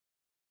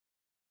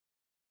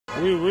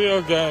We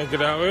real gang,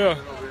 get out here.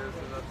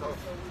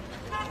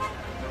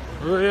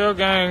 Real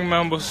gang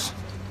members.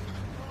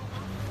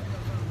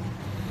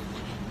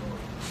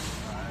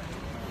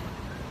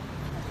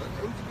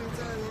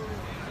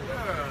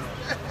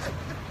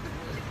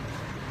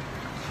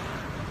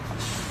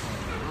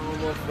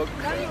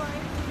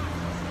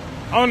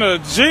 On the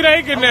G,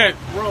 they connect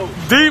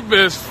deep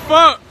as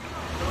fuck.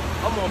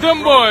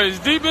 Them boys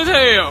deep as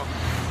hell.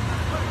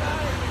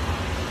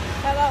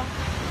 Hello.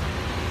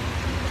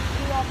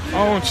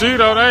 On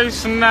Cheeto, they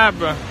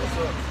snapping.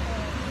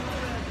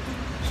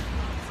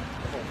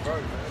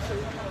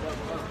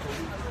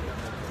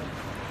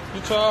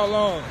 What y'all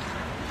on?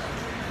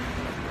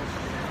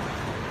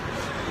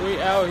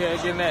 We out here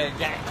getting that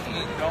gang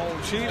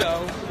on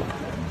Cheeto.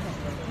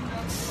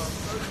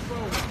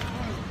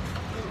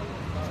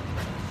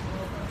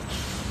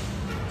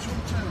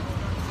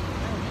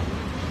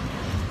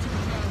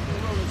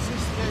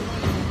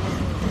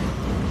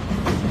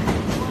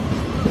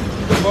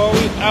 Boy,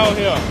 we out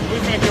here. We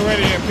finna get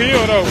ready and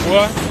peel though,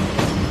 boy.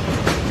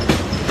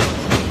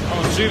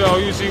 On Cheeto,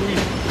 you see we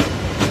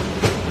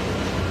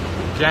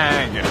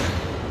gang.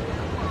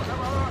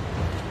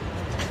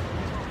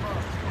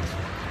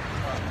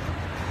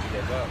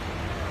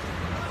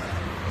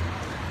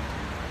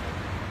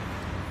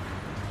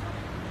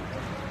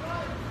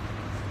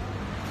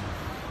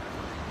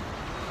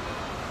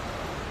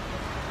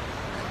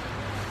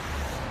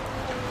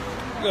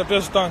 Look at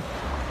this thing.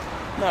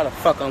 Nah, the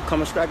fuck, I'm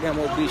coming straight down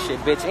OB shit,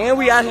 bitch. And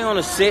we out here on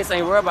the 6,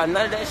 ain't worried about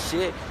none of that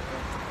shit.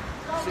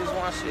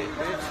 6-1 shit,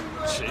 bitch.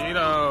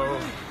 Cheeto.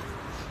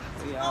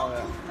 We out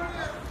here.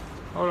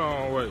 Hold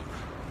on, wait.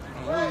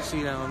 What do you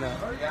see down there?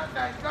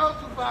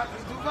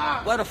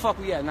 Where the fuck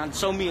we at? Now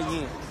show me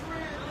again.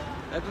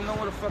 Let them know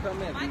where the fuck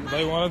I'm at, dude.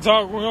 They wanna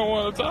talk, we don't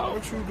wanna talk.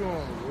 What you doing,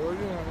 boy?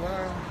 You on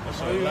live? That's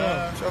how you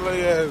doing. Tell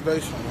their ass they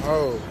some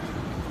hoes.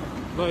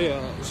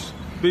 They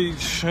be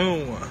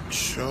chewing.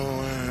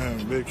 Chewing,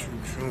 bitch, you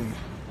chewing.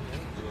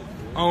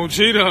 On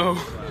Cheeto.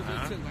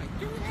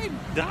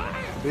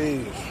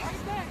 Bitch.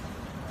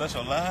 That's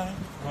a lie.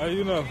 How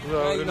you know? You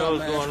already know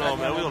what's going on,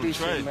 man. We on the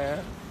train.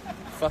 Man.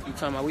 Fuck you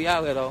talking about? We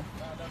out here, though.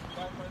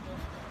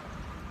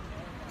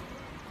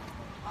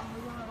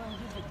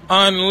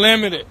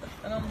 Unlimited.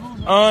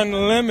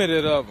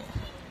 Unlimited of them.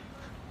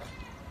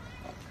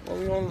 What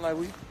we on, like,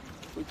 we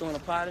throwing a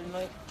party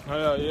tonight?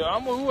 Hell yeah,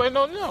 I'm waiting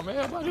on them, man.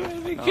 I'm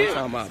talking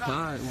about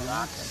party,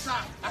 man.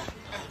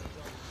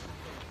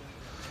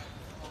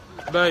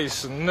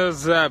 Base,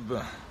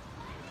 Nizaba.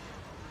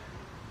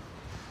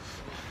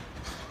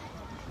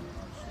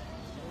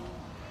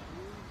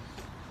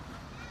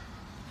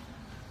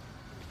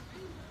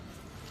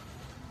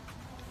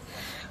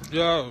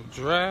 Yo,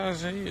 dry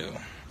as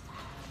hell.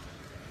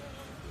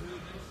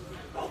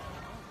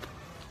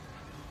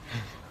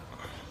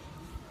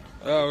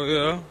 Oh,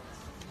 yeah.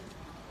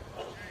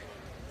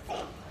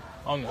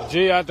 On the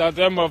G, I thought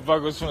that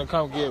motherfucker was gonna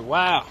come get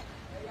wild.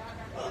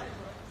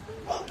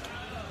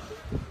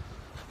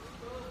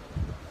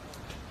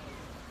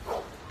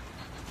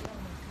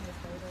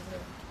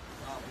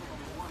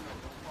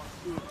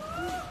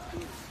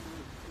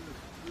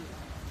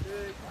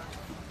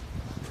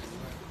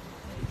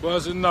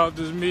 Busting off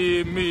this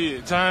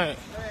mid tank.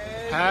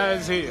 High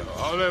as hell.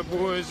 All that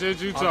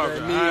bullshit you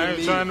talking. I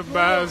ain't trying to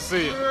buy a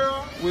seat.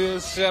 We'll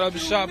set up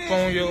shop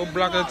on your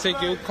block and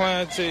take your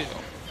clientele.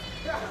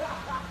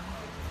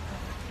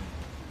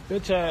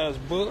 Bitch ass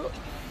bug.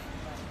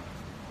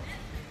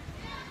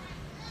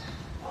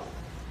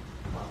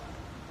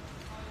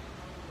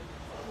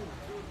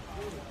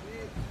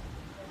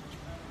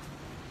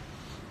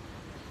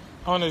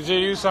 On the G,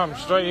 you something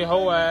straight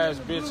hoe ass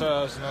bitch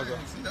ass nigga.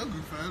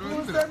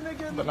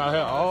 Been out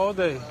here all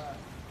day.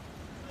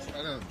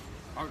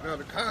 Out there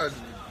the car,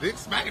 dick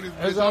smacking his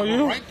It's bitch on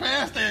you. right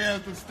past their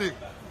ass to stick.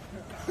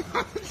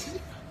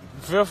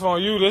 Fifth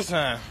on you this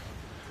time.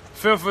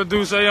 Fifth for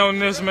Dooski on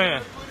this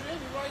man.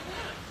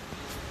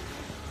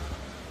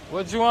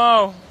 What you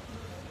want?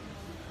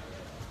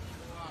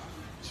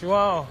 What you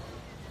want?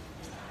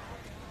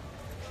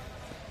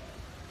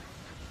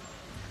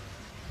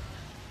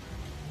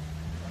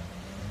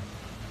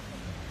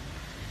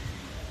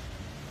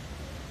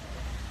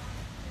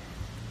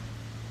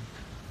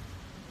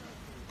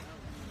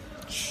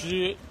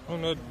 Shit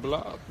on that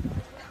block.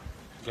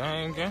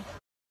 Gang, gang.